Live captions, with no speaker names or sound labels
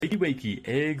Wakey wakey,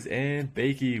 eggs and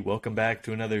bakey. Welcome back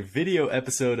to another video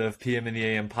episode of PM in the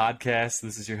AM podcast.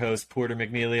 This is your host, Porter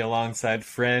McNeely, alongside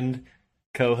friend,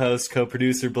 co-host,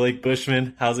 co-producer Blake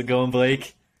Bushman. How's it going,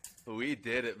 Blake? We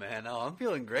did it, man. Oh, I'm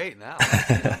feeling great now.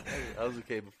 I was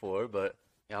okay before, but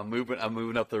yeah, I'm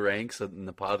moving up the ranks in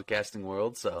the podcasting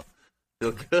world, so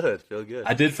feel good.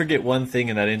 I did forget one thing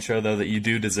in that intro, though, that you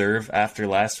do deserve after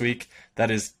last week. That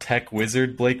is tech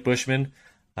wizard Blake Bushman.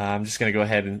 I'm just going to go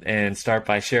ahead and start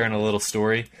by sharing a little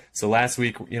story. So last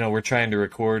week, we're trying to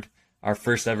record our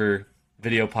first ever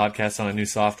video podcast on a new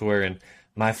software, and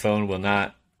my phone will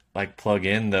not plug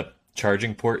in. The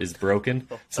charging port is broken.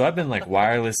 So I've been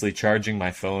wirelessly charging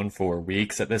my phone for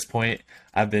weeks at this point.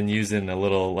 I've been using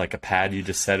a pad you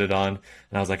just set it on,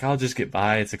 and I was like, I'll just get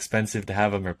by. It's expensive to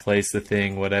have them replace the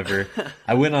thing, whatever.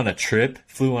 I went on a trip,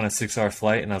 flew on a 6-hour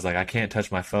flight, and I was like, I can't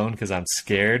touch my phone because I'm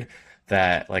scared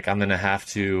that I'm gonna have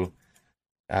to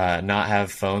not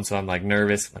have phone, so I'm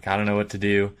nervous, I don't know what to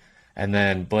do. And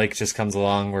then Blake just comes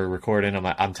along, we're recording,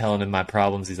 I'm telling him my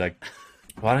problems. He's like,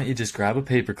 why don't you just grab a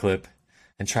paperclip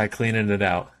and try cleaning it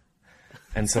out?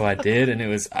 And so I did, and it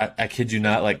was, I kid you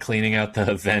not, cleaning out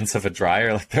the vents of a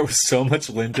dryer. There was so much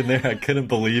lint in there, I couldn't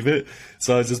believe it.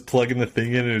 So I was just plugging the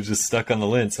thing in, and it was just stuck on the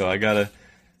lint. So I gotta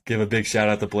give a big shout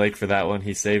out to Blake for that one.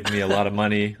 He saved me a lot of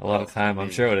money, a lot of time. I'm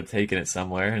sure I would have taken it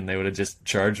somewhere, and they would have just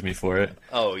charged me for it.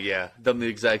 Oh, yeah. Done the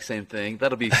exact same thing.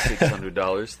 That'll be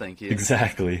 $600. Thank you.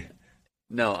 Exactly.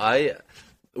 No,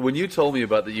 when you told me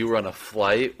about that you were on a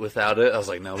flight without it, I was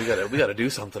like, no, we gotta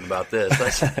do something about this.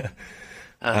 That's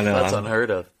unheard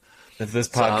of. If this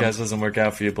podcast doesn't work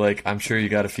out for you, Blake, I'm sure you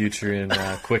got a future in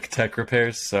quick tech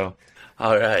repairs. So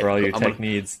all right, for all your tech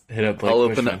needs, hit up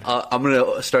Blake Bushman. I'm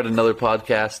gonna start another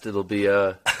podcast. It'll be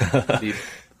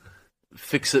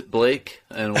Fix It Blake,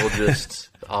 and we'll just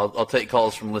I'll take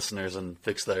calls from listeners and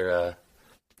fix their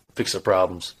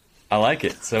problems. I like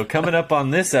it. So coming up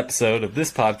on this episode of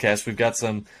this podcast, we've got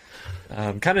some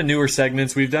kind of newer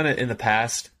segments. We've done it in the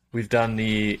past. We've done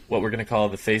what we're going to call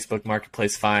the Facebook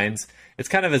Marketplace Finds. It's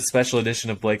kind of a special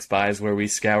edition of Blake's Buys where we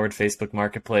scoured Facebook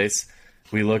Marketplace.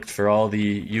 We looked for all the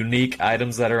unique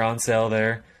items that are on sale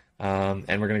there, and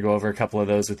we're going to go over a couple of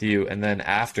those with you. And then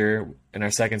after, in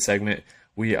our second segment,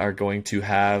 we are going to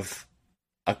have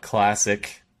a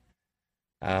classic,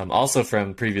 also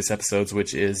from previous episodes,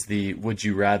 which is the Would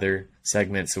You Rather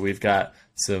segment. So we've got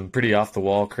some pretty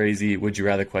off-the-wall, crazy Would You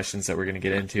Rather questions that we're going to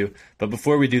get into. But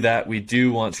before we do that, we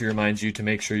do want to remind you to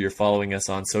make sure you're following us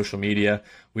on social media.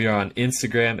 We are on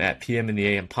Instagram at PM in the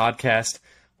AM Podcast,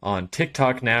 on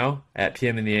TikTok now at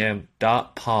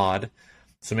pmintheam.pod.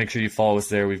 So make sure you follow us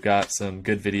there. We've got some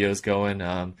good videos going.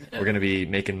 We're going to be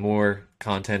making more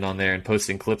content on there and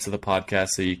posting clips of the podcast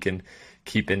so you can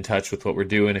keep in touch with what we're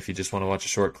doing. If you just want to watch a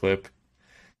short clip,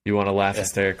 you want to laugh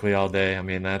hysterically all day,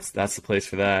 that's the place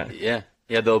for that. Yeah,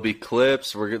 there'll be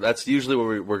clips. That's usually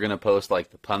where we're going to post the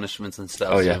punishments and stuff.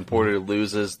 Oh, yeah. So Porter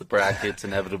loses the brackets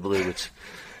inevitably, which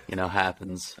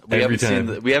happens. We Every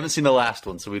haven't seen the last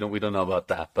one, so we don't know about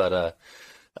that. But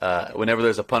whenever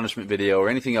there's a punishment video or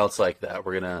anything else like that,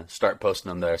 we're going to start posting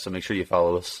them there. So make sure you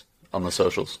follow us on the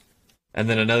socials. And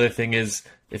then another thing is,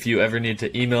 if you ever need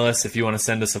to email us, if you want to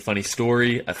send us a funny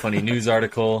story, a funny news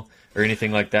article, or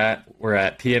anything like that, we're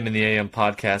at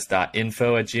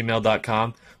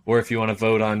pmintheampodcast.info@gmail.com. Or if you want to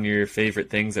vote on your favorite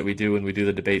things that we do when we do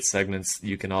the debate segments,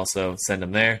 you can also send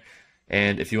them there.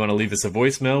 And if you want to leave us a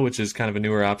voicemail, which is kind of a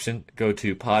newer option, go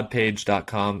to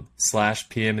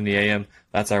podpage.com/pmintheam.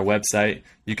 That's our website.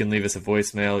 You can leave us a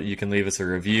voicemail. You can leave us a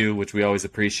review, which we always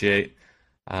appreciate.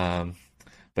 But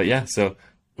yeah, so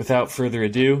without further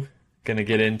ado, going to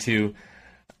get into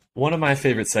one of my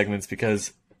favorite segments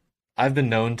because I've been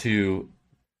known to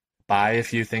buy a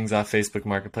few things off Facebook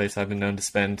Marketplace. I've been known to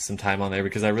spend some time on there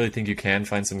because I really think you can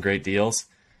find some great deals.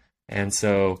 And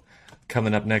so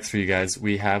coming up next for you guys,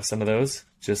 we have some of those.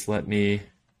 Just let me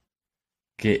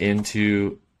get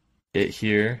into it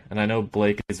here. And I know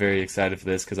Blake is very excited for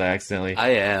this because I accidentally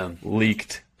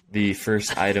leaked the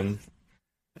first item.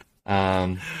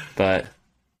 But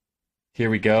here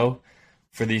we go.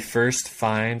 For the first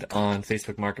find on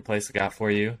Facebook Marketplace I got for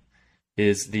you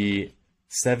is the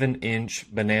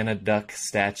 7-inch banana duck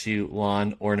statue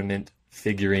lawn ornament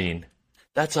figurine.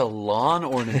 That's a lawn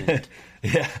ornament.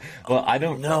 Yeah. Well, I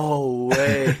don't... No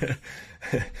way.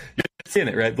 You're seeing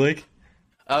it, right, Blake?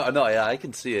 Oh, no, yeah, I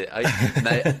can see it.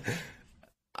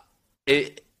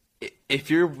 If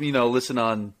you're, listening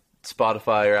on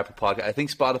Spotify or Apple Podcast, I think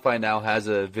Spotify now has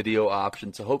a video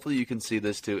option, so hopefully you can see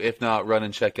this too. If not, run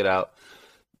and check it out.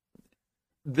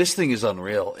 This thing is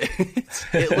unreal.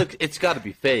 It's got to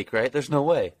be fake, right? There's no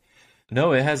way.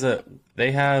 No,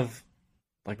 they have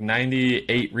like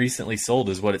 98 recently sold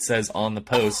is what it says on the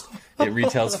post. It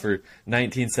retails for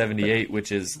 1978, which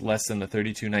is less than the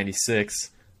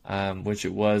 32.96, which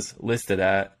it was listed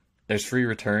at. There's free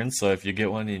returns, so if you get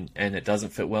one and it doesn't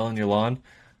fit well in your lawn,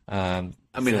 I mean,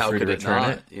 feel how free to could it return not?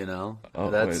 it. You know, Oh,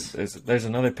 that's there's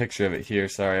another picture of it here.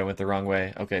 Sorry, I went the wrong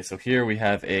way. Okay, so here we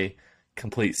have a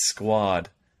complete squad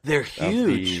they're of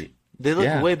huge. the. They look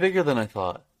Yeah, way bigger than I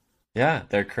thought. yeah,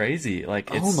 they're crazy. Like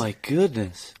Oh my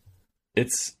goodness.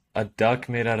 it's a duck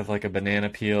made out of like a banana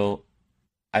peel.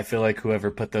 I feel like whoever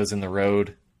put those in the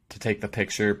road to take the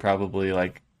picture probably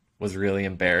like was really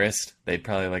embarrassed. They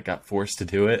probably like got forced to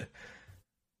do it.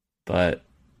 But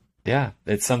yeah,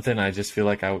 it's something I just feel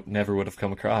like I never would have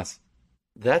come across.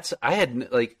 That's I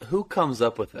had like who comes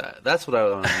up with that? That's what I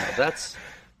want to know. That's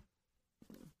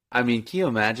I mean, can you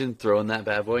imagine throwing that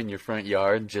bad boy in your front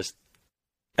yard? Just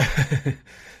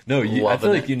No, I feel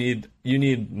loving like it. you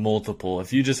need multiple.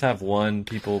 If you just have one,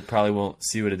 people probably won't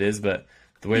see what it is, but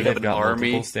the way You have they've an got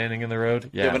multiple army. standing in the road,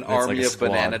 You have yeah, an it's like army a of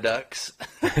banana squad. ducks.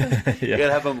 You Yeah.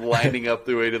 gotta have them lining up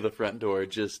the way to the front door,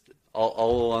 just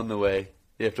all along the way.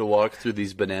 You have to walk through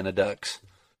these banana ducks.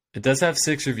 It does have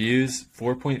 6 reviews,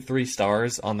 4.3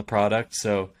 stars on the product,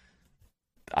 so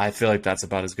I feel like that's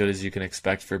about as good as you can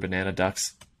expect for banana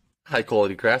ducks. High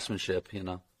quality craftsmanship, you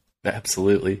know.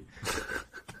 Absolutely.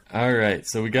 All right,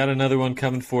 so we got another one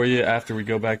coming for you after we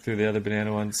go back through the other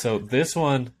banana one. So this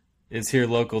one is here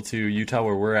local to Utah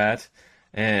where we're at,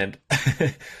 and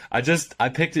I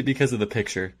picked it because of the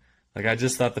picture. Like I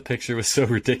just thought the picture was so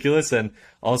ridiculous, and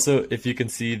also if you can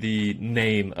see the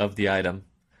name of the item.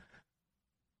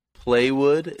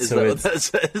 Playwood? Is So that what it's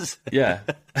that says? yeah.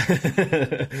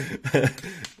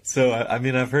 So I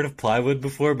mean I've heard of plywood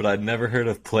before, but I'd never heard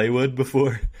of playwood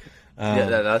before.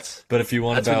 Yeah, that's But if you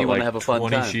want that's when about you want to like have a fun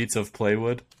 20 time. sheets of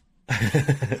plywood,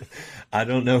 I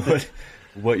don't know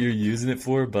what you're using it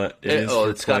for, but it is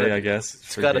for it's play, gotta I guess,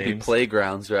 it's for gotta be games.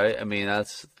 playgrounds, right? I mean,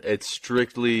 it's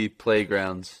strictly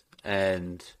playgrounds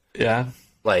and Yeah.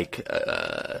 like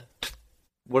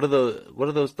what are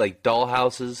those like doll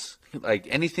houses? Like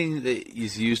anything that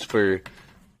is used for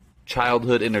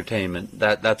childhood entertainment.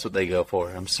 That's what they go for.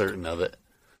 I'm certain of it.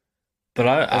 But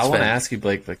I That's want to fan- ask you,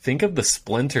 Blake, like think of the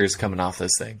splinters coming off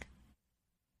this thing,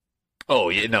 Oh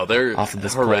yeah, no, they're off of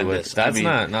this plywood. horrendous. That's I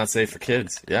mean, not safe for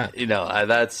kids. Yeah.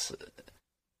 that's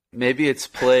maybe it's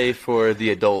play for the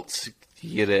adults.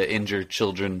 You get to injure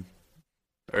children,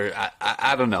 or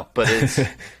I don't know, but it's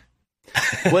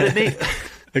what it makes.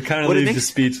 It kind of What it leaves you makes-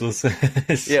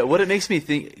 speechless. Yeah, what it makes me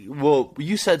think. Well,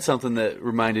 you said something that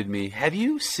reminded me. Have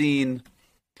you seen?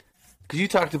 Because you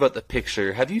talked about the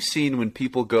picture. Have you seen when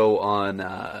people go on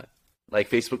like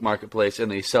Facebook Marketplace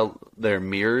and they sell their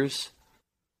mirrors?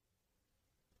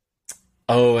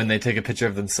 Oh, and they take a picture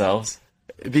of themselves.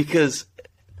 Because,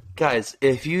 guys,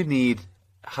 if you need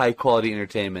high quality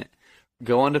entertainment,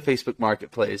 go onto Facebook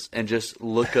Marketplace and just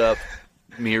look up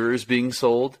mirrors being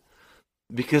sold.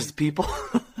 Because people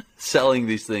selling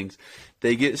these things,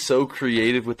 they get so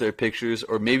creative with their pictures,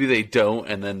 or maybe they don't,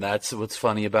 and then that's what's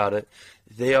funny about it.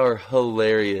 They are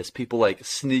hilarious. People like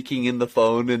sneaking in the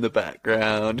phone in the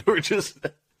background, or just,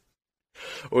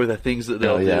 or the things that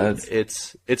they'll Oh, yeah, do.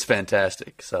 It's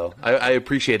fantastic. So I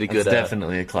appreciate a It's good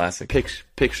definitely a classic.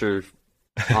 picture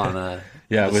on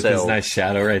Yeah, the with sale. his nice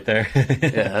shadow right there. Yeah,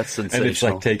 that's And it's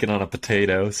sensational. like taking on a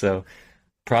potato. So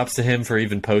props to him for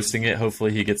even posting it.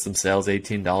 Hopefully he gets some sales.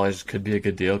 $18 could be a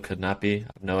good deal, could not be.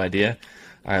 I have no idea.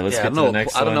 All right, let's Yeah, get to the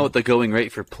next I don't one. know what the going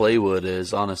rate for plywood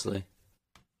is, honestly.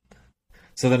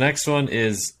 So the next one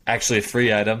is actually a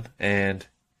free item, and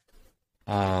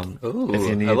Ooh, if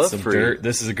you I need love some free. dirt,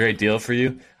 this is a great deal for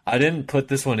you. I didn't put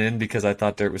this one in because I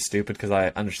thought dirt was stupid, because I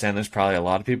understand there's probably a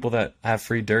lot of people that have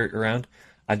free dirt around.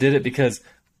 I did it because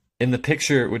in the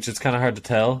picture, which is kind of hard to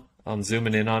tell, I'm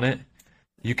zooming in on it,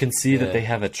 you can see that Yeah. they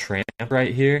have a tramp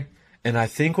right here. And I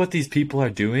think what these people are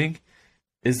doing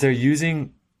is they're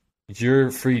using your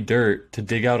free dirt to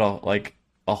dig out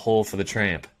a hole for the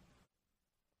tramp.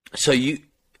 So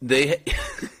they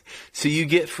so you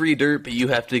get free dirt, but you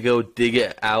have to go dig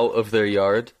it out of their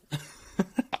yard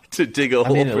to dig a I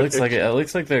hole. mean, it for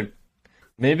looks their- like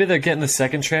maybe they're getting the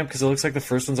second tramp because it looks like the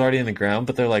first one's already in the ground,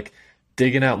 but they're like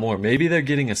digging out more. Maybe they're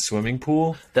getting a swimming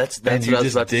pool, That's and what you I was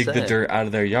just about to dig the say. dirt out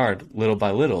of their yard little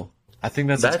by little. I think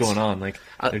that's what's That's- going on. Like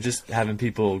I- they're just having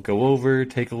people go over,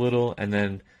 take a little, and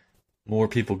then more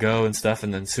people go and stuff,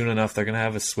 and then soon enough they're gonna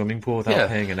have a swimming pool without Yeah.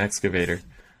 paying an excavator.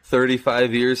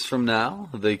 35 years from now,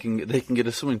 they can get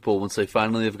a swimming pool once they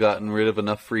finally have gotten rid of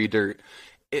enough free dirt.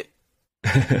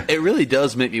 It really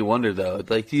does make me wonder though.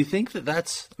 Like, do you think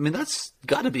that's? I mean, that's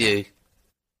got to be a.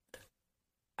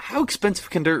 how expensive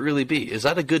can dirt really be? Is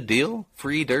that a good deal?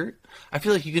 Free dirt? I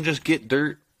feel like you can just get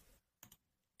dirt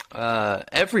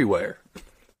everywhere.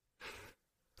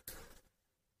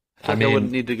 I mean, I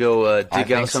wouldn't need to go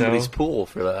dig out somebody's pool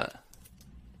for that.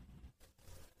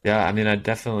 Yeah, I mean, I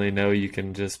definitely know you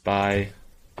can just buy.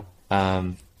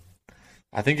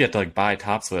 I think you have to like buy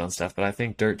topsoil and stuff, but I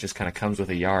think dirt just kind of comes with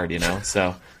a yard, you know.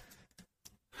 So,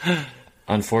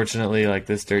 unfortunately, like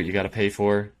this dirt, you got to pay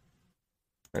for,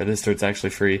 or this dirt's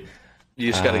actually free. You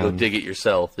just got to go dig it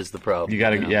yourself. Is the problem? You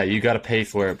got to, yeah, you got to pay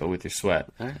for it, but with your sweat.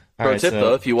 All right. Pro tip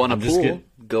though: if you want a pool,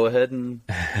 go ahead and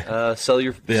sell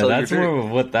your yeah. Sell That's your dirt. more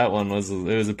of what that one was. It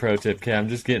was a pro tip. Okay, I'm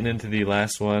just getting into the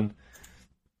last one.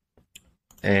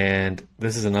 And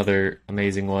this is another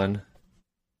amazing one.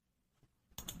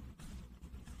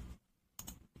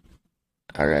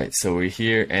 All right, so we're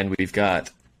here, and we've got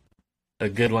a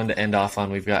good one to end off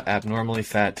on. We've got abnormally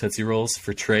fat Tootsie Rolls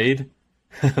for trade,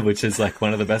 which is like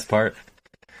one of the best part.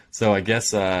 So I guess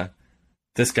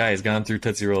this guy has gone through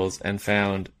Tootsie Rolls and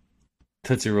found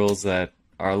Tootsie Rolls that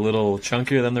are a little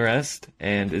chunkier than the rest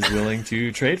and is willing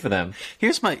to trade for them.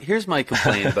 Here's my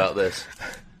complaint about this.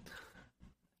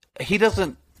 He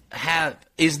doesn't have.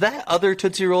 Is that other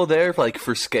Tootsie Roll there like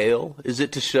for scale? Is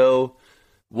it to show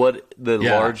what the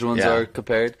large ones are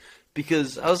compared?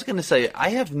 Because I was going to say, I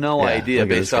have no idea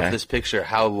based off this picture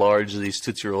how large these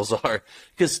Tootsie Rolls are.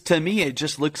 Because to me, it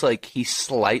just looks like he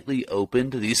slightly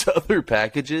opened these other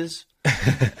packages.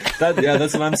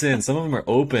 That's what I'm saying. Some of them are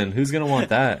open. Who's going to want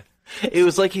that? It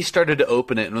was like he started to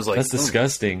open it and was like, "That's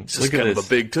disgusting." This is kind of a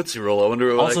big Tootsie Roll. I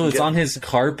wonder what Also, it's on his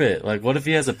carpet. Like, what if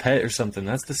he has a pet or something?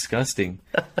 That's disgusting.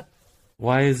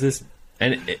 Why is this?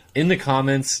 And in the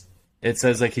comments, it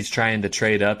says like he's trying to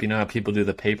trade up. You know how people do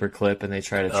the paper clip and they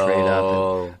try to trade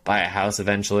up and buy a house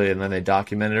eventually, and then they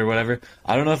document it or whatever.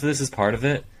 I don't know if this is part of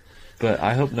it, but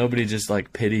I hope nobody just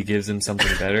like pity gives him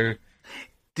something better.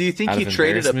 Do you think he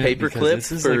traded a paper clip?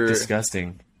 This is like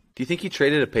disgusting. Do you think he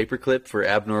traded a paperclip for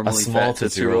abnormally fat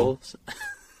Tootsie Rolls?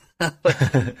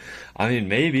 I mean,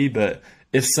 maybe, but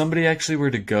if somebody actually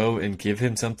were to go and give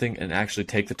him something and actually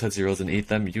take the Tootsie Rolls and eat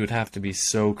them, you would have to be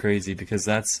so crazy because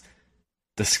that's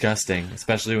disgusting,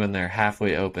 especially when they're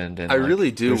halfway opened. And I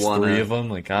really do want 3 of them.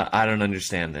 Like, I don't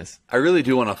understand this. I really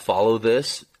do want to follow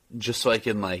this just so I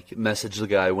can like message the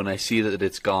guy when I see that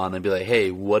it's gone and be like,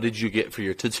 "Hey, what did you get for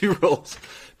your Tootsie Rolls?"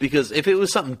 Because if it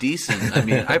was something decent, I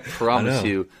mean, I promise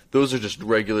you, those are just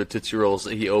regular Tootsie Rolls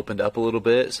that he opened up a little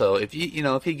bit. So if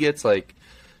if he gets like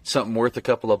something worth a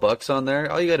couple of bucks on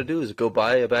there, all you got to do is go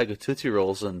buy a bag of Tootsie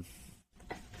Rolls, and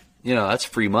that's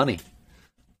free money.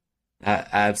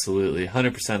 Absolutely,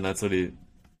 100%.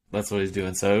 That's what he's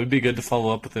doing. So it would be good to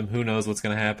follow up with him. Who knows what's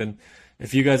going to happen?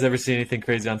 If you guys ever see anything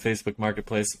crazy on Facebook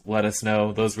Marketplace, let us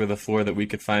know. Those were the 4 that we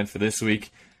could find for this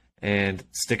week. And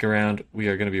stick around. We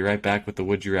are going to be right back with the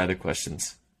Would You Rather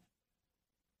questions.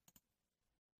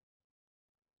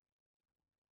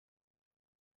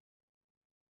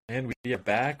 And we are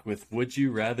back with Would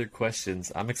You Rather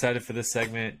questions. I'm excited for this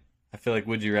segment. I feel like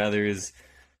Would You Rather is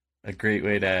a great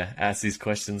way to ask these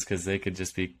questions because they could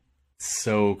just be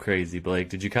so crazy. Blake,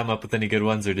 did you come up with any good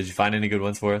ones, or did you find any good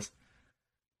ones for us?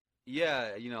 Yeah,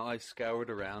 I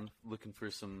scoured around looking for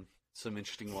some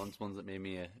interesting ones that made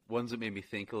me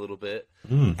think a little bit.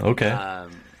 Okay.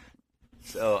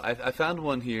 So I found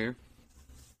one here,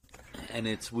 and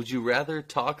it's: would you rather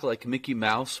talk like Mickey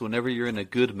Mouse whenever you're in a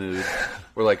good mood,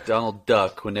 or like Donald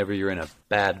Duck whenever you're in a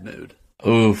bad mood?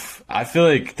 Oof. I feel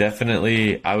like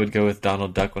definitely I would go with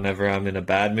Donald Duck whenever I'm in a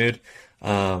bad mood,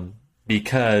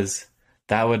 because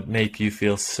that would make you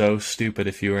feel so stupid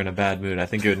if you were in a bad mood. I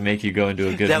think it would make you go into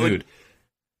a good mood.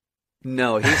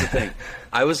 No, here's the thing.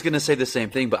 I was going to say the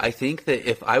same thing, but I think that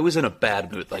if I was in a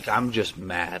bad mood, like I'm just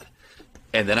mad,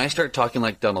 and then I start talking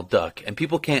like Donald Duck, and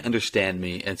people can't understand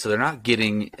me, and so they're not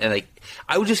getting, and like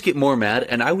I would just get more mad,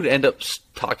 and I would end up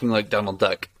talking like Donald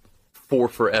Duck for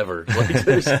forever. Like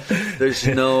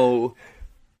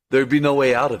there'd be no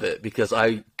way out of it because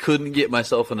I couldn't get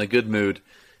myself in a good mood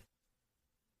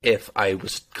if I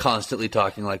was constantly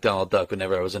talking like Donald Duck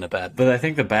whenever I was in a bad mood. But I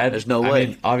think there's no way. I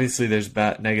mean, obviously there's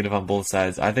negative on both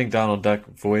sides. I think Donald Duck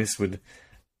voice would,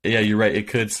 yeah, you're right. It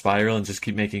could spiral and just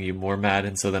keep making you more mad.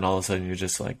 And so then all of a sudden you're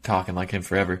just like talking like him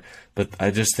forever. But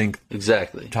I just think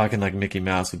exactly talking like Mickey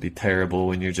Mouse would be terrible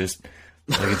when you're just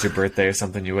like it's your birthday or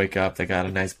something. You wake up, they got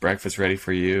a nice breakfast ready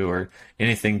for you, or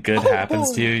anything good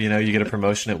happens to you. You get a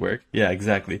promotion at work. Yeah,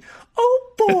 exactly.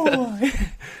 Oh boy.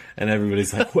 And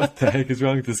everybody's like, what the heck is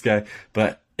wrong with this guy?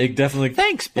 But it definitely...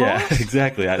 Thanks, boss. Yeah,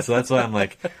 exactly. So that's why I'm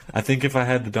like, I think if I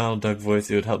had the Donald Duck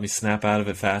voice, it would help me snap out of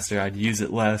it faster. I'd use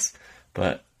it less.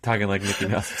 But talking like Mickey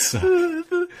Mouse would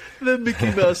suck. The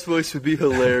Mickey Mouse voice would be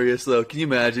hilarious, though. Can you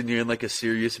imagine you're in like a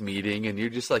serious meeting and you're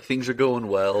just like things are going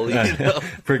well, you know?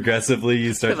 Progressively,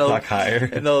 you start to talk higher,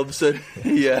 and all of a sudden,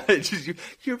 yeah, it's just,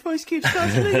 your voice keeps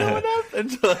constantly going up,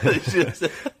 and so it's just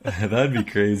that'd be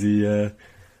crazy. Yeah,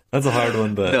 that's a hard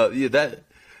one, but no, yeah,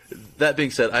 that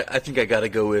being said, I think I got to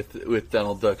go with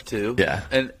Donald Duck too. Yeah,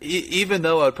 and even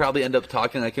though I'd probably end up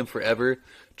talking like him forever,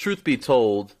 truth be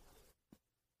told,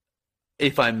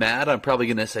 if I'm mad, I'm probably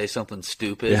going to say something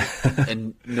stupid,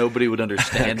 and nobody would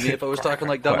understand me if I was talking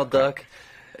like Donald Duck.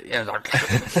 Yeah,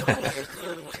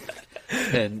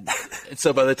 and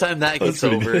so by the time that gets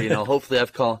over, you know, hopefully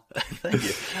I've calmed. Thank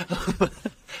you.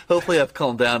 Hopefully I've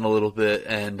calmed down a little bit,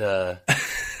 and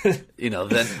you know,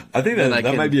 then I think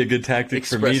that might be a good tactic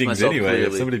for meetings anyway. Clearly.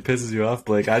 If somebody pisses you off,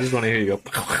 Blake, I just want to hear you go.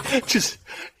 just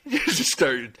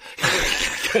start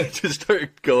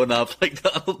going off like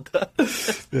Donald Duck.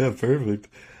 Yeah, perfect.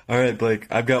 All right, Blake,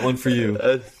 I've got one for you.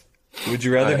 Would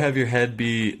you rather have your head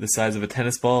be the size of a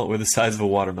tennis ball or the size of a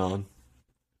watermelon?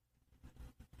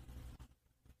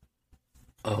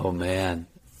 Oh man,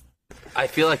 I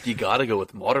feel like you got to go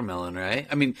with watermelon, right?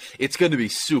 I mean, it's going to be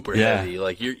super heavy.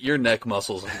 Like your neck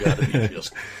muscles have got to be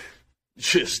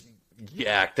just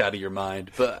yacked out of your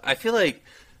mind. But I feel like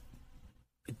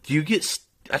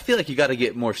I feel like you got to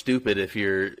get more stupid if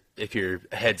your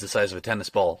head's the size of a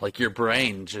tennis ball. Like your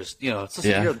brain just, you know, it's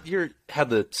just, you're have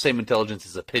the same intelligence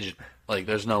as a pigeon. Like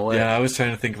there's no way. Yeah, I was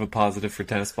trying to think of a positive for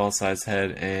tennis ball size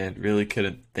head and really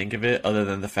couldn't think of it other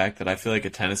than the fact that I feel like a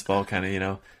tennis ball kind of, you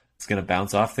know, it's going to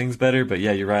bounce off things better. But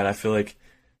yeah, you're right. I feel like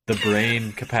the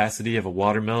brain capacity of a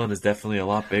watermelon is definitely a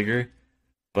lot bigger.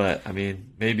 But I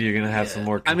mean, maybe you're going to have some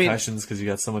more concussions because you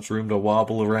got so much room to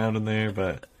wobble around in there,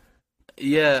 but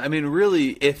yeah, I mean, really,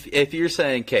 if you're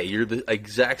saying, okay, you're the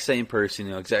exact same person,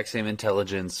 you know, exact same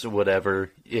intelligence,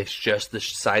 whatever, it's just the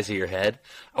size of your head,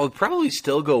 I would probably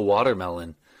still go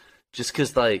watermelon. Just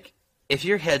because, like, if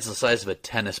your head's the size of a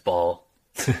tennis ball...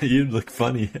 You'd look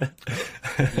funny.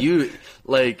 you,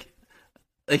 like,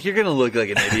 you're going to look like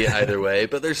an idiot either way,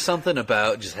 but there's something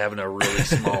about just having a really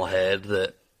small head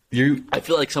that... I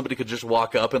feel like somebody could just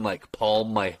walk up and like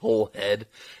palm my whole head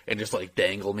and just like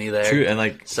dangle me there. True, and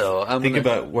like so think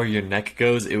about where your neck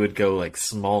goes, it would go like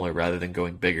smaller rather than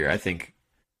going bigger. I think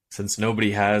since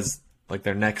nobody has like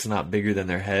their neck's not bigger than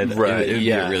their head, right? It would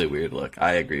be a really weird look.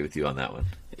 I agree with you on that one.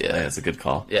 Yeah, that's a good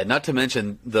call. Yeah, not to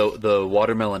mention the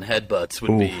watermelon headbutts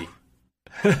would be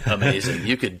amazing.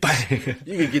 You could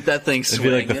get that thing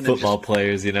swinging. It'd be like the football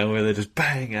players, you know, where they just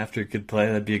bang after a good play.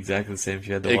 That'd be exactly the same if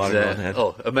you had the watermelon head.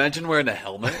 Oh, imagine wearing a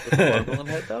helmet with a watermelon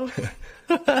head, though.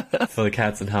 For the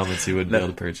hats and helmets you wouldn't be able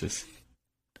to purchase.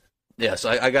 Yeah, so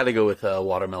I got to go with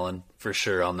watermelon for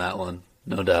sure on that one,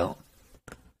 no doubt.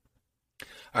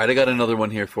 All right, I got another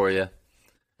one here for you.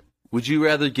 Would you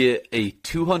rather get a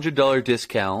 $200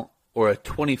 discount or a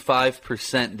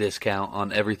 25% discount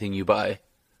on everything you buy?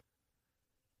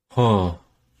 Huh.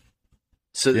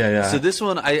 So this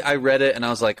one, I read it and I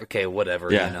was like, okay,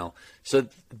 whatever, you know. So,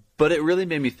 but it really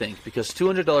made me think because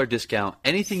 $200 discount,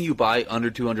 anything you buy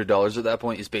under $200 at that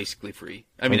point is basically free.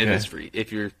 I mean, it is free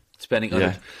if you're spending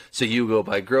under. So you go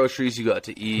buy groceries, you go out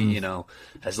to eat, you know,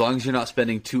 as long as you're not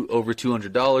spending over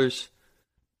 $200,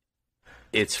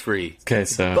 it's free. Okay,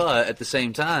 so but at the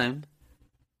same time,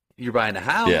 you're buying a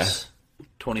house,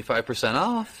 25%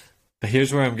 off.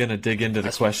 Here's where I'm going to dig into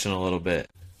the question a little bit.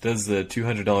 Does the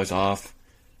 $200 off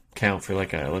count for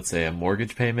like let's say a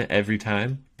mortgage payment every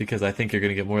time? Because I think you're going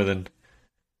to get more than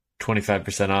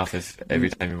 25% off if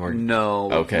every time you mortgage.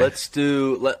 No. Okay. Let's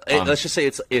just say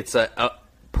it's a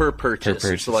per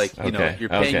purchase. So like, you know, you're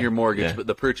paying your mortgage, but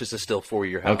the purchase is still for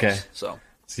your house. Okay. So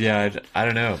yeah, I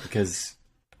don't know because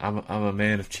I'm a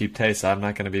man of cheap taste. So I'm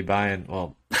not going to be buying,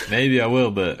 well, maybe I will,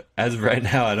 but as of right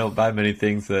now, I don't buy many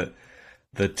things that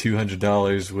the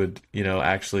 $200 would, you know,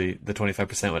 actually the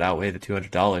 25% would outweigh the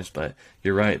 $200. But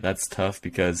you're right, that's tough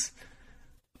because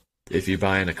if you're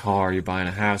buying a car, you're buying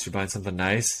a house, you're buying something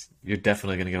nice, you're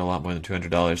definitely going to get a lot more than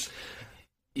 $200.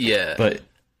 Yeah, but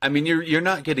I mean, you're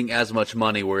not getting as much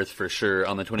money worth for sure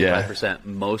on the 25%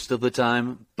 most of the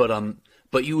time.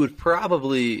 But you would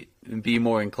probably be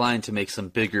more inclined to make some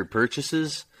bigger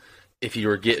purchases if you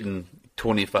were getting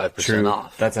 25%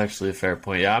 off. That's actually a fair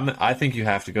point. Yeah, I think you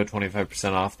have to go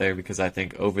 25% off there because I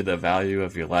think over the value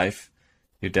of your life,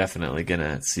 you're definitely going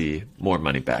to see more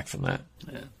money back from that.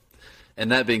 Yeah.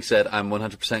 And that being said, I'm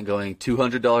 100% going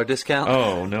 $200 discount.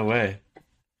 Oh, no way.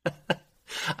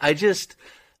 I just,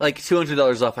 like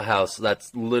 $200 off a house,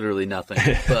 that's literally nothing.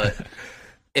 But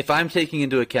if I'm taking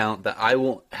into account that I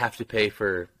won't have to pay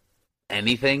for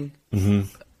anything,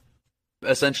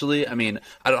 essentially, I mean,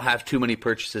 I don't have too many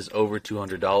purchases over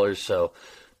 $200, so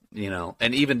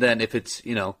And even then, if it's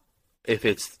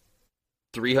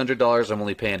 $300, I'm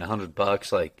only paying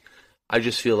 $100. Like, I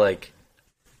just feel like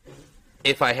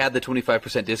if I had the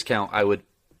 25% discount, I would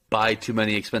buy too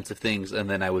many expensive things, and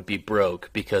then I would be broke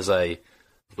because I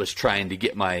was trying to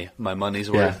get my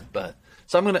money's worth. Yeah. But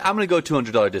so I'm gonna go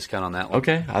 $200 discount on that one.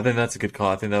 Okay, I think that's a good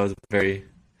call. I think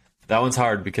that one's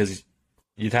hard because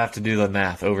you'd have to do the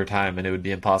math over time, and it would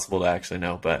be impossible to actually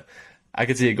know. But I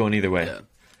could see it going either way. Yeah.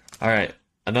 All right,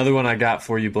 another one I got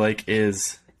for you, Blake,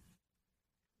 is: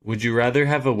 would you rather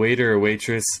have a waiter or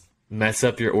waitress mess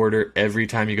up your order every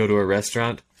time you go to a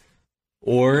restaurant,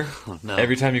 or No.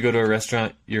 every time you go to a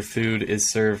restaurant, your food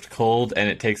is served cold and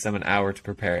it takes them an hour to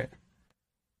prepare it?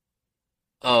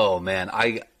 Oh man,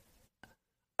 I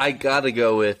gotta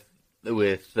go with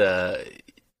the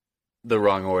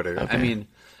wrong order. Okay. I mean,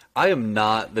 I am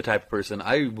not the type of person.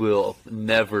 I will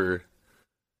never,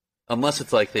 unless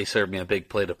it's like they serve me a big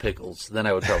plate of pickles, then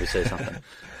I would probably say something.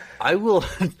 I will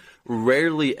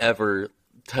rarely ever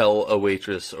tell a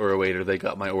waitress or a waiter they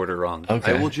got my order wrong.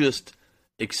 Okay. I will just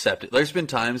accept it. There's been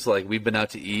times like we've been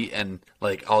out to eat and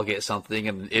like I'll get something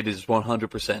and it is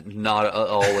 100% not at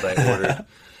all what I ordered.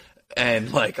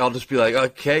 And like I'll just be like,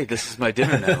 okay, this is my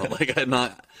dinner now. Like I'm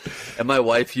not. And my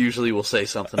wife usually will say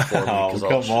something for me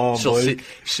because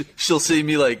she'll see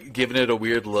me like giving it a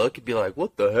weird look and be like,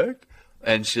 what the heck?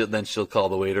 And she'll call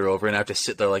the waiter over and I have to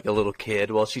sit there like a little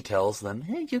kid while she tells them,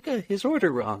 hey, you got his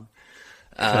order wrong.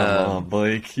 Come on,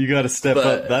 Blake. You got to step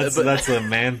up. That's a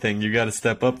man thing. You got to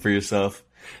step up for yourself.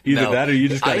 Either that or you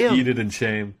just got to eat it in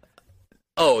shame.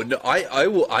 Oh no,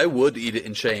 I would eat it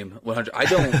in shame. 100. I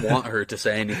don't want her to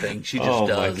say anything. She just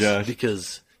does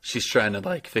because she's trying to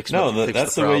like fix.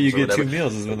 That's the way you get 2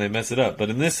 meals is when they mess it up. But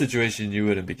in this situation, you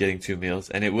wouldn't be getting 2 meals,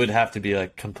 and it would have to be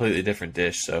like completely different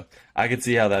dish. So I could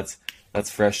see how that's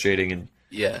frustrating. And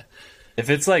yeah, if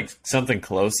it's like something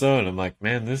close though, and I'm like,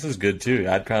 man, this is good too,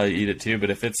 I'd probably eat it too. But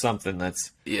if it's something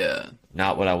that's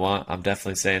not what I want, I'm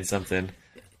definitely saying something.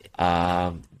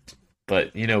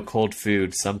 But cold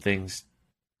food, some things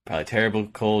probably terrible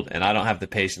cold, and I don't have the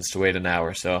patience to wait an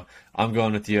hour. So I'm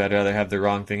going with you. I'd rather have the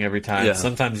wrong thing every time. Yeah.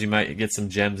 Sometimes you might get some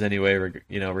gems anyway.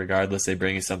 Regardless, they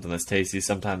bring you something that's tasty.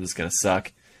 Sometimes it's gonna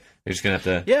suck. You're just gonna have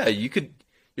to. Yeah, you're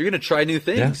gonna try new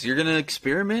things. Yeah. You're gonna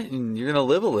experiment, and you're gonna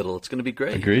live a little. It's gonna be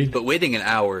great. Agreed. But waiting an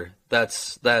hour,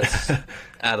 that's out of the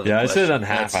yeah, question. I should have done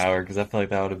half hour because I feel like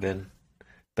that would have been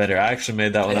better. I actually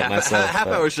made that one up myself. Half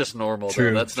hour is just normal.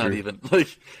 True, though. That's not even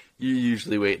like. You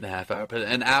usually wait in a half hour, but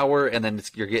an hour, and then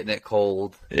you're getting it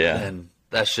cold. Yeah, and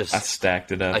that's just I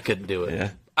stacked it up. I couldn't do it. Yeah.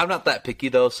 I'm not that picky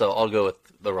though, so I'll go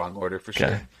with the wrong order for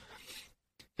sure.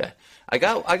 Okay, I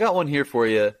got one here for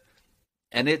you,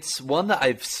 and it's one that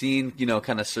I've seen,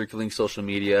 kind of circling social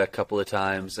media a couple of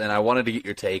times, and I wanted to get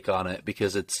your take on it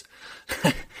because it's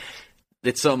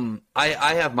I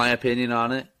have my opinion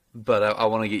on it, but I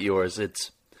want to get yours.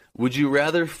 It's: would you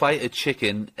rather fight a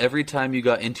chicken every time you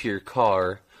got into your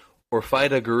car, or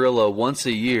fight a gorilla once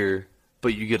a year,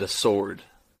 but you get a sword?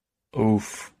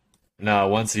 Oof. No,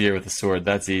 once a year with a sword.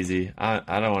 That's easy. I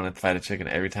don't want to fight a chicken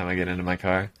every time I get into my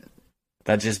car.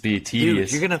 That'd just be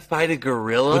tedious. Dude, you're going to fight a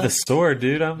gorilla? With a sword,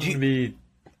 dude. I'm going to be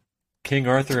King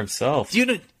Arthur himself.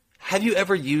 Have you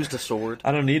ever used a sword?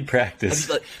 I don't need practice.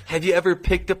 Have you ever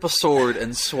picked up a sword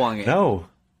and swung it? No.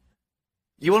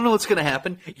 You want to know what's going to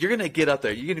happen? You're going to get up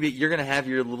there. You're going to have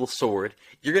your little sword.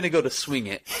 You're going to go to swing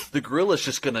it. The gorilla's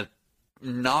just going to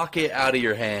knock it out of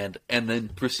your hand and then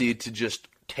proceed to just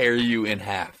tear you in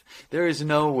half. There is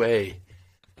no way,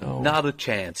 not a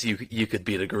chance you could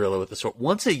beat a gorilla with a sword.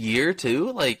 Once a year,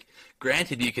 too? Like,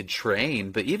 granted, you could train,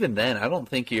 but even then, I don't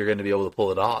think you're going to be able to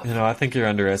pull it off. I think you're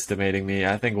underestimating me.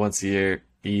 I think once a year,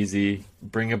 easy.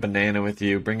 Bring a banana with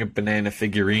you. Bring a banana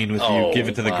figurine with you. Give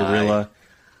it to the gorilla.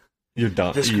 You're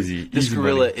done. Easy. This easy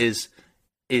gorilla money.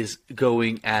 is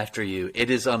going after you.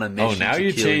 It is on a mission. Oh, now to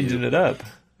you're kill changing you. it up.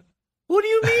 What do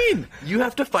you mean? You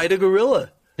have to fight a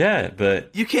gorilla. Yeah,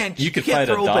 but you can't. You could can't fight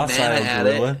a throw docile banana at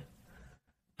gorilla.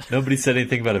 it. Nobody said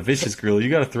anything about a vicious gorilla. You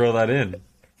got to throw that in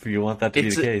if you want that to be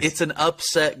the case. It's an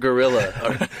upset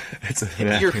gorilla.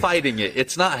 You're fighting it.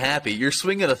 It's not happy. You're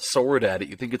swinging a sword at it.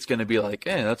 You think it's going to be like,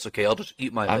 that's okay. I'll just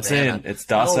eat my banana. I'm saying it's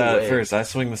docile at first. I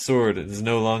swing the sword. It's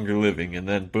no longer living. And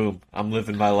then, boom, I'm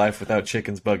living my life without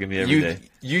chickens bugging me every day.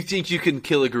 You think you can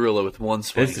kill a gorilla with one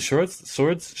swing? Is the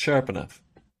sword's sharp enough?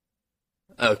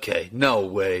 Okay, no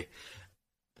way.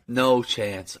 No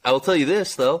chance. I will tell you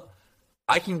this, though.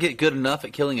 I can get good enough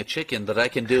at killing a chicken that I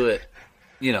can do it,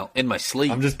 in my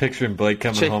sleep. I'm just picturing Blake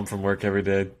coming home from work every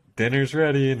day. Dinner's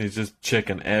ready, and he's just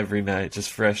chicken every night,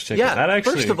 just fresh chicken. Yeah,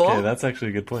 first of all, that's actually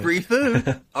a good point. Free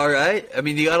food, all right? I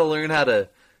mean, you got to learn how to,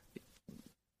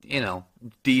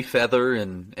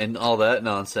 defeather and all that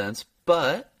nonsense.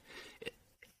 But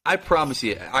I promise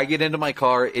you, I get into my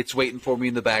car, it's waiting for me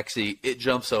in the backseat, it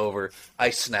jumps over,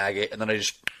 I snag it, and then I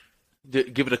just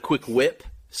give it a quick whip,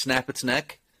 snap its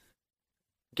neck,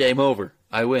 game over,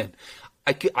 I win.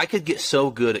 I could get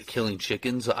so good at killing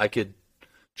chickens, I could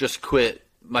just quit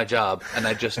my job and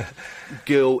I'd just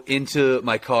go into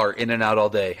my car in and out all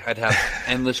day. I'd have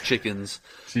endless chickens.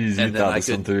 Jeez, and then I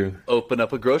could open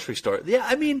up a grocery store. Yeah,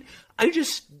 I mean,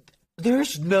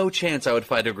 there's no chance I would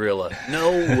fight a gorilla.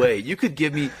 No way. You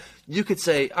could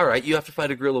say, all right, you have to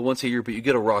fight a gorilla once a year, but you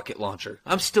get a rocket launcher.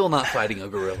 I'm still not fighting a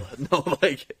gorilla. No,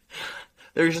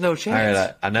 there's no chance. All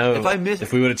right, I know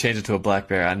if we would have changed it to a black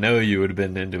bear, I know you would have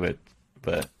been into it.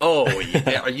 But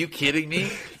yeah, are you kidding me?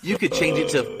 You could change it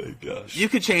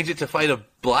to fight a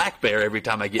black bear every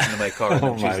time I get into my car and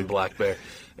I'm choosing black bear.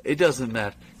 It doesn't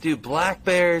matter. Dude, black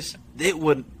bears, they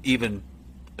wouldn't even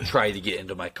try to get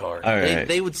into my car. All right.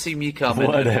 They would see me coming.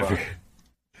 Whatever.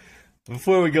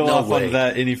 Before we go on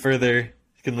that any further,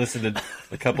 you can listen to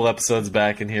a couple episodes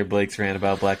back and hear Blake's rant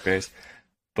about black bears.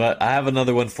 But I have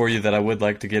another one for you that I would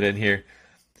like to get in here.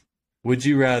 Would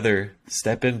you rather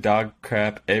step in dog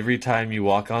crap every time you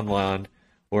walk on lawn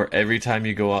or every time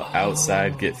you go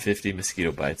outside get 50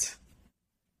 mosquito bites?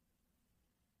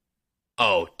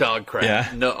 Oh, dog crap. Yeah.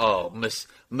 No,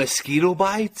 mosquito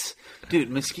bites?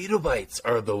 Dude, mosquito bites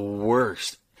are the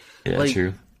worst. Yeah,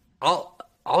 true. I'll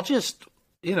just,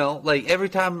 every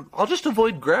time, I'll just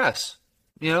avoid grass.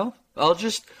 I'm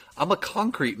a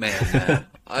concrete man.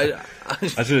 I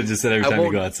should have just said every time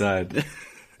you go outside.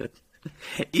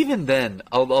 Even then,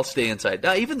 I'll stay inside.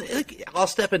 Now, I'll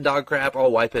step in dog crap,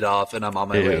 I'll wipe it off, and I'm on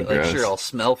my way. Gross. Sure, I'll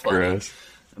smell funny. Gross.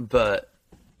 But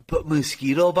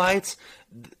mosquito bites.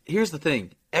 Here's the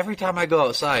thing: every time I go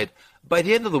outside, by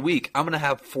the end of the week, I'm gonna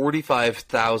have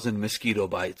 45,000 mosquito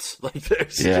bites.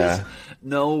 There's just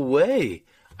no way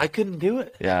I couldn't do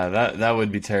it. Yeah, that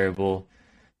would be terrible.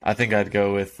 I think I'd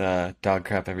go with dog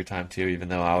crap every time too, even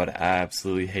though I would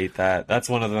absolutely hate that. That's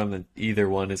one of them that either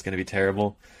one is going to be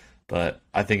terrible. But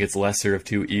I think it's lesser of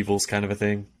two evils kind of a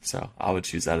thing, so I would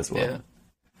choose that as well.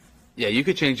 Yeah, you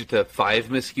could change it to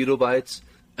 5 mosquito bites,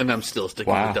 and I'm still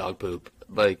sticking with dog poop.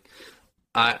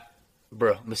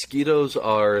 Mosquitoes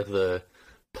are the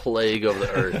plague of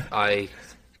the earth. I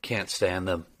can't stand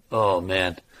them. Oh,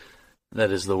 man.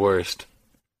 That is the worst.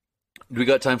 Do we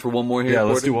got time for one more here? Yeah,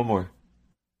 let's do one more.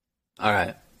 All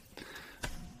right.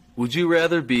 Would you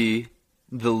rather be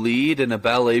the lead in a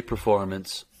ballet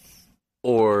performance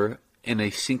or in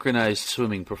a synchronized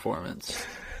swimming performance?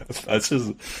 That's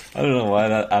just, I don't know why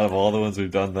that, out of all the ones we've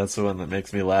done, that's the one that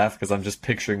makes me laugh, because I'm just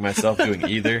picturing myself doing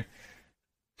either.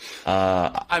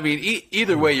 I mean,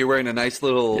 either way, you're wearing a nice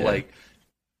little,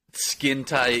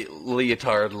 skin-tight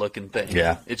leotard-looking thing.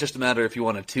 Yeah. It's just a matter if you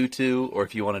want a tutu or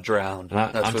if you want to drown.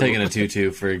 I'm taking a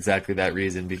tutu for exactly that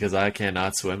reason, because I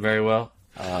cannot swim very well.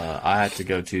 I had to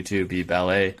go tutu, be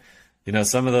ballet.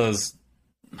 Some of those,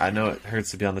 I know it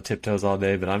hurts to be on the tiptoes all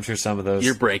day, but I'm sure some of those...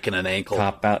 You're breaking an ankle.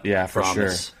 Yeah, for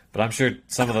sure. But I'm sure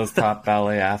some of those top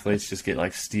ballet athletes just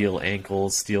get steel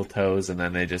ankles, steel toes, and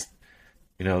then they just,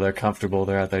 they're comfortable.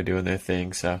 They're out there doing their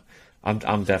thing. So I'm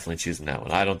definitely choosing that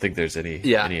one. I don't think there's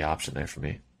any option there for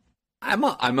me. I'm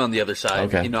on the other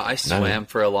side. Okay. I swam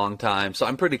for a long time, so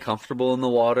I'm pretty comfortable in the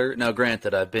water. Now,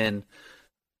 granted, I've been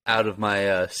out of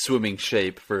my swimming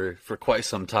shape for quite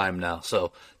some time now,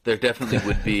 so there definitely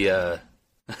would be a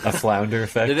flounder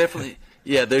effect.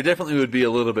 There definitely would be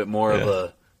a little bit more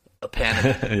of a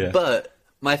panic. Yeah. But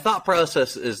my thought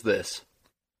process is this: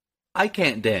 I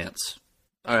can't dance.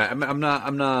 All right, I'm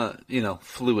not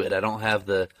fluid. I don't have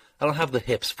the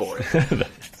hips for it.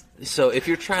 So if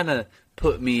you're trying to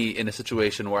put me in a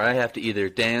situation where I have to either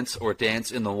dance or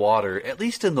dance in the water, at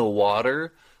least in the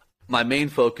water, my main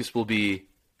focus will be,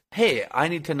 hey, I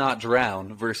need to not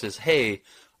drown, versus, hey,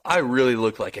 I really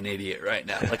look like an idiot right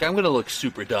now. I'm going to look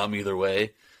super dumb either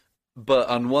way. But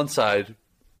on one side,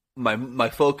 my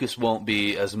focus won't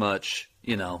be as much,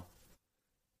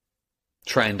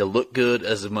 trying to look good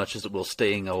as much as it will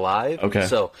staying alive. Okay.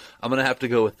 So I'm going to have to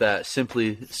go with that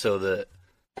simply so that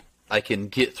I can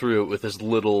get through it with as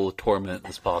little torment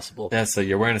as possible. Yeah, so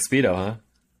you're wearing a Speedo, huh?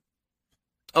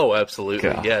 Oh, absolutely.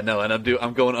 God. Yeah, no, and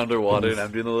I'm going underwater and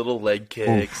I'm doing the little leg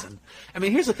kicks. And I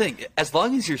mean, here's the thing. As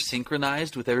long as you're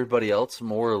synchronized with everybody else,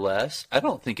 more or less, I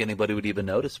don't think anybody would even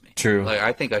notice me. True.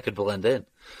 I think I could blend in.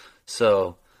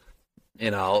 So,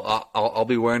 I'll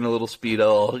be wearing a little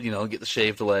Speedo, I'll, get the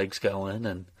shaved legs going.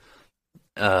 And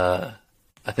I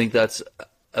think that's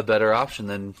a better option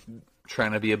than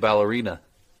trying to be a ballerina.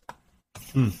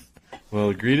 Well,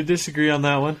 agree to disagree on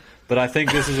that one. But I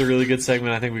think this is a really good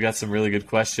segment. I think we got some really good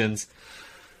questions.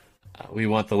 We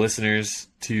want the listeners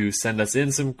to send us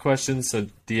in some questions, so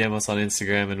DM us on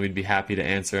Instagram, and we'd be happy to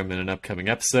answer them in an upcoming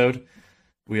episode.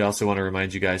 We also want to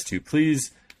remind you guys to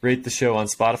please rate the show on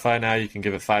Spotify now. You can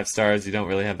give it 5 stars. You don't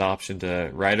really have the option to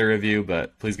write a review,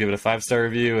 but please give it a 5-star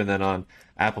review. And then on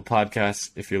Apple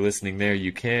Podcasts, if you're listening there,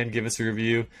 you can give us a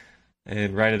review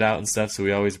and write it out and stuff. So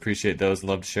we always appreciate those and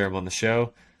love to share them on the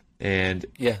show. And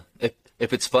yeah,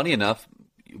 if it's funny enough,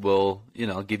 we'll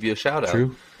give you a shout out.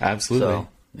 True, absolutely.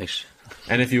 So,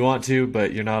 and if you want to,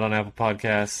 but you're not on Apple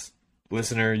Podcasts,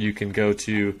 listener, you can go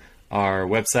to our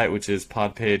website, which is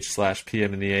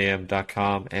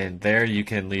podpage.pmintheam.com, and there you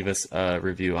can leave us a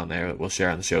review on there that we'll share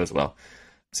on the show as well.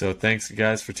 So thanks,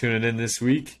 guys, for tuning in this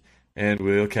week, and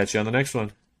we'll catch you on the next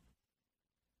one.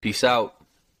 Peace out.